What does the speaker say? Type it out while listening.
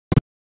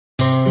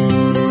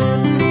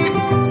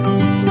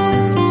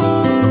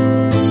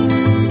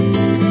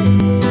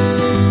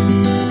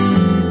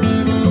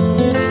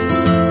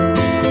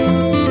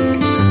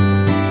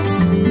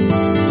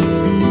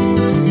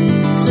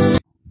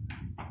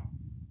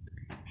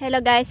Hello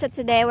guys, so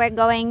today we're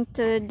going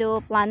to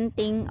do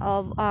planting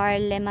of our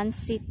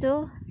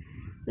lemonsito,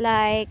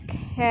 like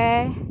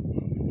here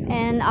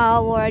in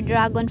our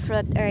dragon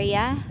fruit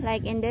area.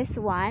 Like in this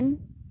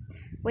one,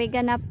 we're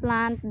gonna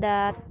plant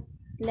the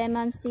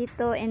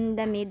lemonsito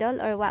in the middle,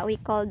 or what we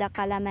call the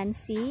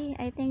calamansi.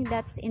 I think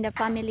that's in the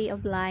family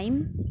of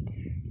lime.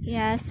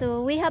 Yeah,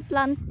 so we have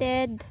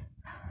planted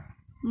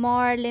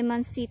more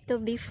lemonsito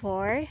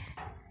before,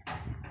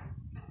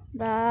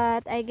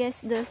 but I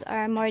guess those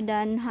are more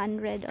than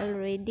 100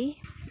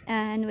 already,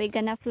 and we're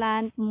gonna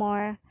plant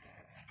more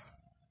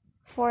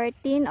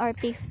 14 or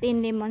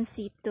 15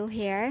 lemonsito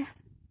here.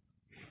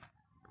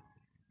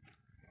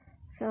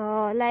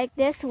 So like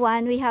this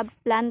one, we have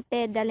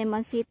planted the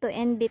lemonsito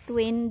in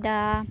between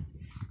the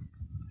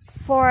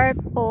 4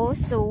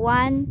 posts, so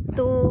 1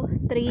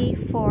 2 3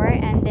 4,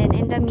 and then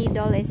in the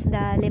middle is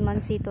the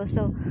lemonsito.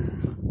 So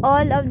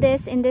all of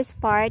this in this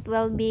part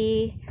will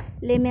be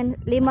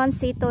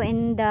lemonsito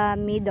in the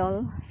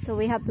middle. So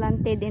we have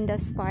planted in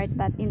this part,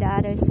 but in the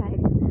other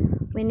side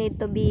we need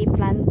to be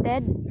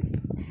planted.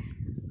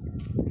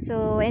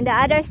 So in the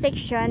other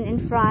section in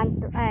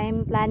front,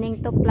 I'm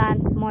planning to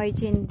plant more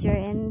ginger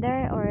in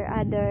there, or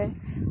other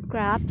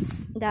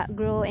crops that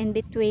grow in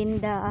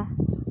between the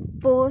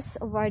posts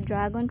of our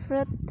dragon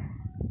fruit.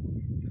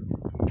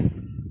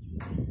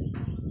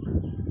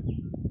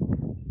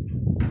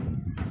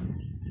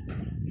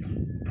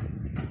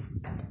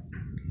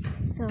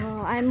 So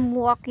I'm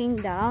walking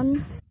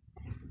down,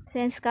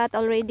 since Kat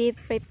already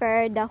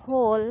prepared the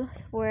hole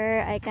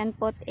where I can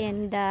put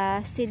in the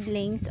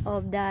seedlings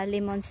of the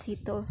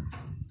lemonsito.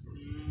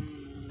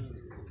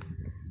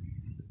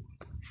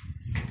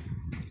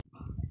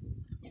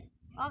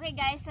 Okay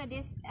guys, so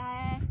this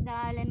is the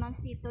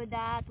lemonsito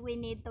that we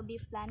need to be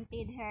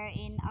planted here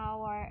in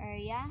our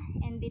area,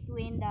 in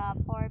between the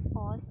 4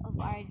 posts of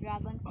our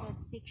dragon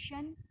fruit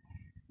section.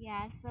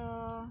 Yeah,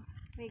 so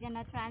we're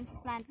gonna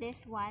transplant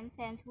this one,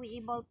 since we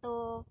able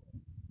to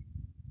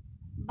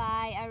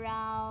buy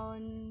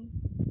around,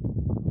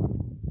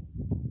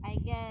 I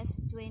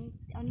guess 20,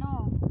 oh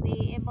no,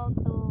 we able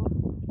to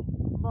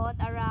bought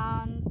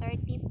around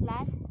 30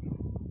 plus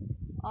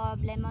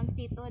of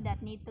lemonsito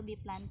that need to be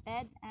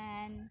planted,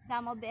 and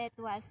some of it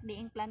was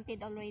being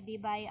planted already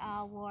by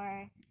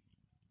our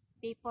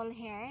people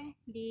here.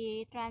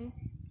 They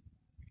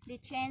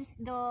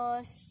changed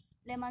those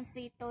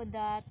lemonsito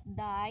that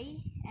die,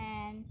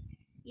 and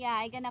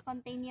yeah, I'm gonna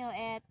continue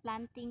it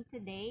planting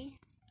today.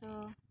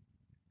 So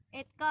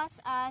it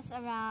costs us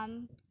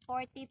around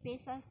 40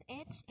 pesos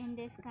each in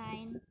this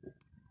kind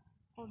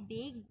of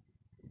big.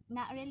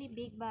 Not really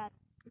big, but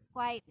it's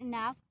quite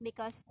enough,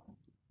 because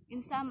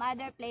in some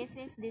other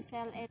places they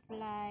sell it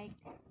like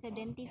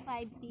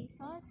 75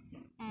 pesos,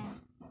 and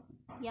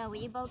yeah,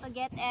 we able to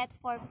get it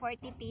for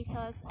 40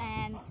 pesos,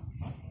 and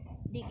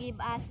they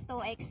give us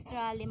 2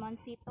 extra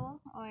lemonsito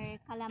or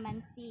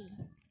calamansi.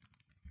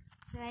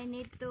 So I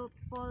need to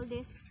pull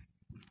this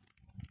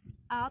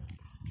out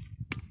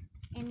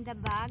in the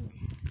bag.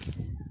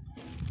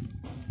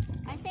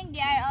 I think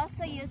they are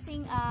also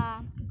using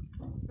a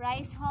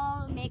rice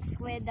hull mixed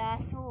with the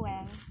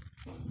soil.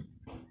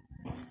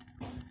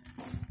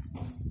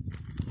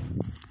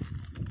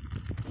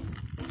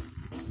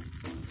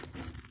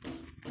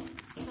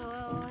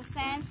 So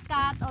since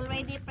Kat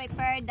already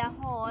prepared the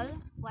hull,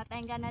 what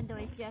I'm gonna do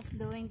is just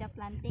doing the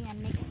planting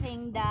and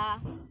mixing the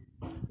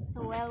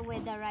soil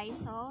with the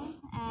rice hull,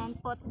 and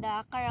put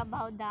the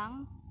carabao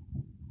dung.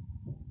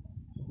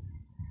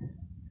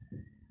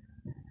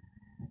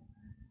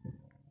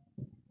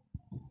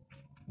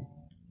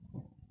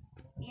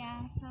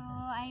 Yeah, so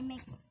I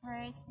mix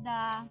first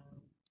the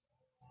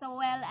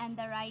soil and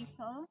the rice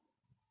hull.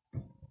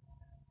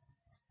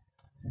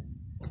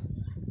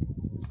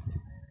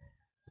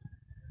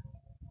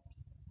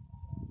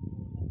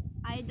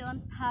 I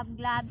don't have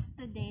gloves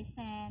today,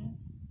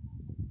 since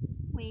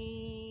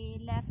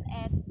we left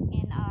it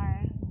in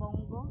our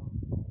bongo.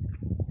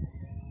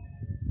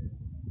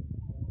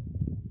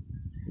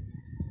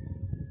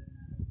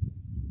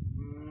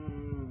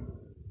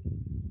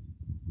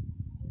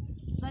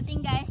 Good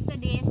thing guys,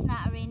 today is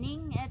not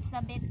raining. It's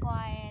a bit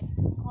quiet,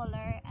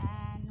 cooler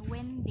and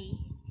windy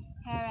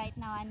here right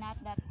now, and not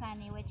that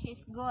sunny, which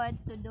is good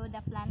to do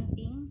the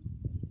planting.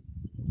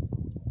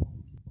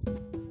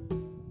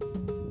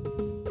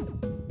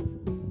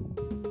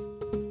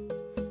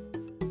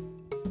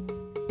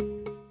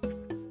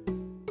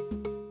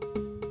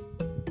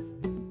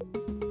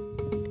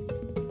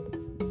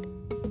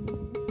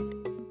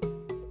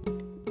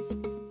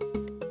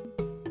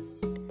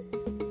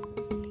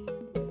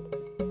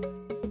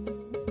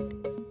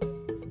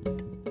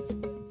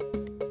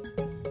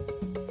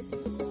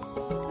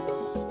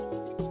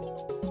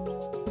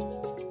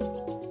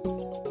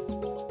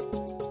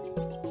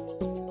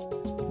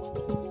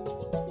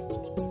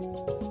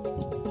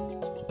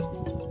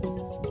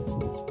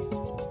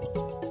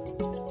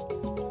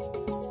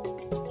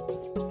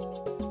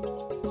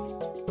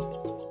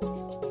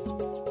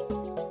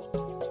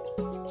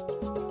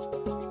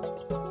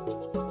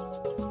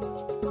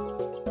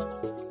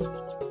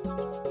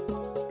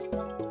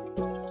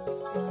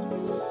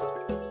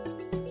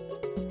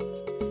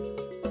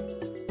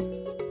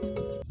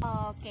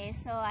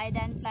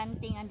 done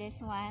planting on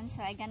this one,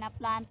 so I'm gonna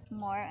plant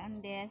more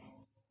on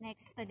this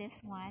next to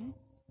this one.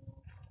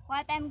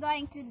 What I'm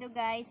going to do,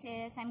 guys,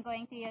 is I'm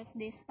going to use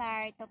this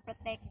tar to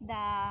protect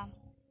the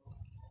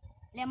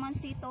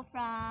lemonsito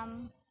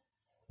from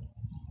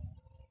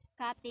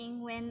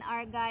cutting when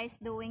our guys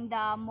doing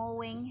the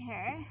mowing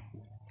here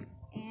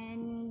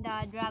in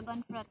the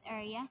dragon fruit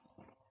area.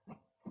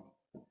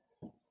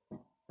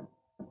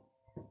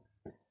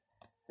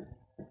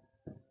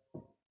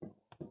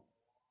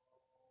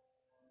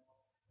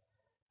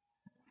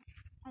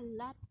 A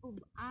lot of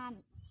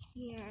ants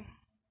here.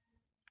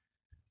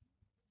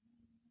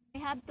 We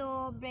have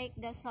to break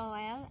the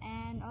soil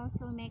and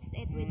also mix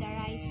it with the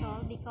rice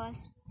soil,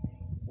 because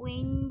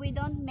when we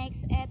don't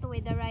mix it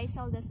with the rice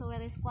soil, the soil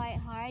is quite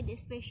hard,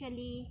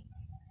 especially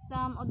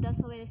some of the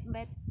soil is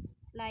wet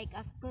like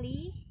a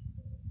clay.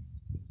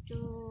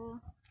 So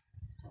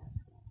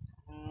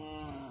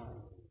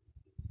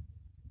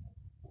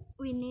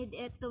we need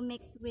it to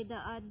mix with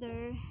the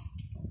other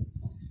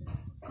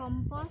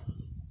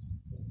compost.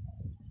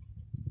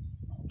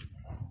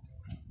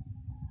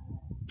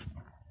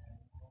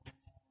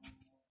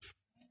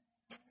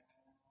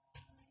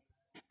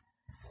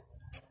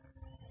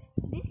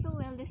 This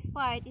soil, this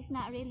part is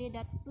not really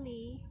that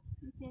clay,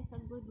 it's just a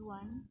good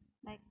one,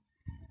 like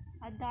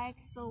a dark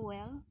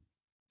soil,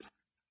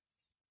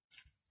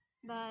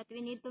 but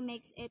we need to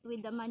mix it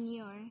with the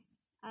manure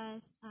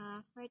as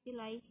a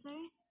fertilizer.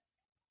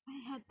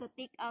 I have to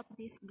take out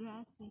these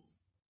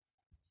grasses.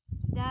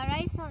 The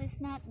rice soil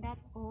is not that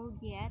old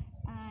yet,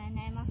 and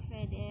I'm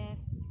afraid if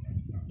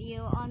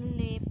you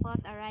only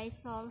put a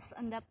rice soils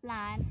on the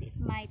plants, it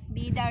might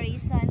be the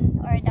reason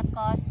or the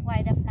cause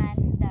why the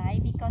plants die,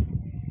 because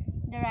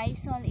the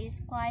rice soil is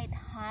quite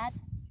hot.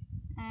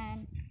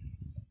 And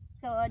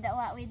so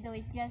what we do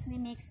is just we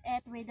mix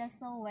it with the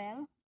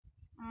soil,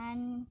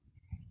 and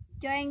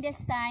during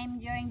this time,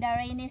 during the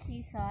rainy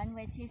season,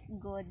 which is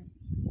good,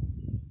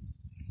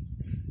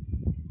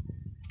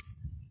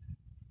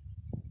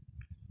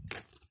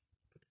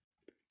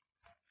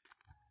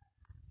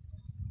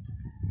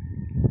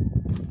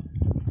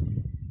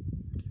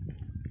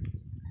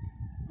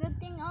 good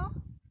thing. Oh,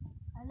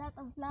 a lot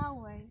of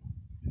flowers.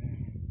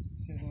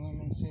 See the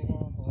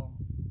lemonsito,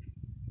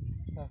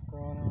 the stuff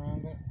growing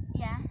around it?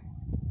 Yeah.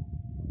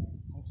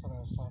 That's what I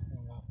was talking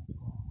about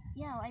before.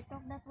 Yeah, I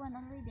took that one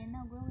already,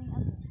 now growing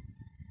again.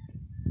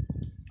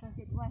 Because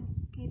it was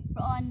keep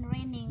on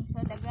raining,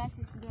 so the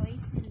grasses grow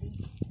easily.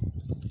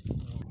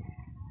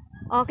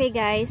 Okay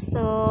guys,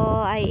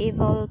 so I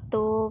able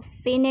to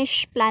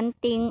finish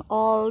planting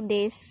all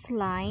this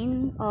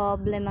line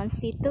of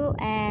lemonsito,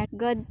 and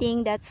good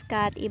thing that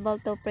Scott able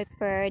to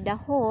prepare the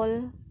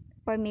hole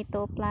for me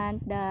to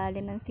plant the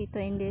lemonsito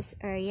in this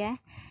area,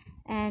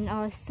 and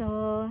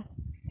also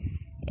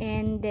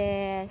in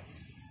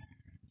this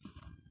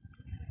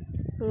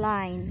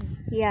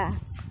line. Yeah,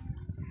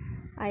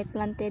 I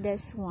planted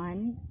this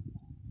one,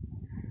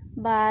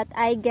 but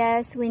I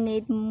guess we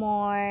need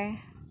more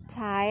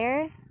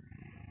tire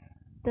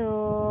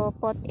to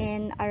put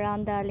in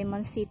around the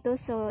lemonsito,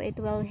 so it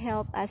will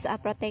help as a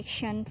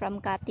protection from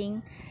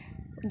cutting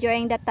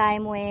during the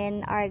time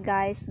when our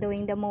guys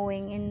doing the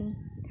mowing in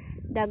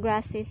the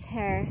grasses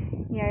here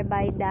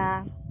nearby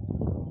the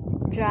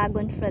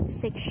dragon fruit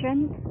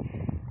section.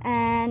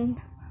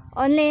 And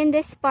only in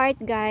this part,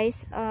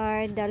 guys,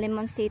 are the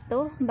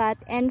lemonsito, but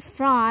in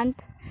front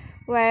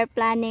we're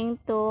planning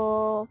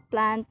to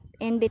plant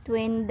in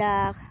between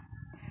the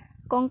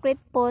concrete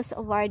posts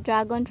of our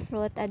dragon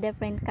fruit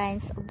different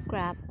kinds of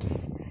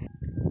crops.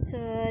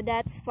 So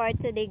that's for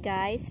today,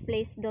 guys.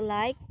 Please do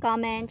like,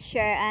 comment,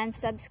 share, and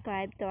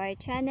subscribe to our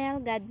channel.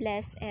 God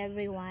bless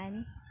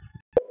everyone.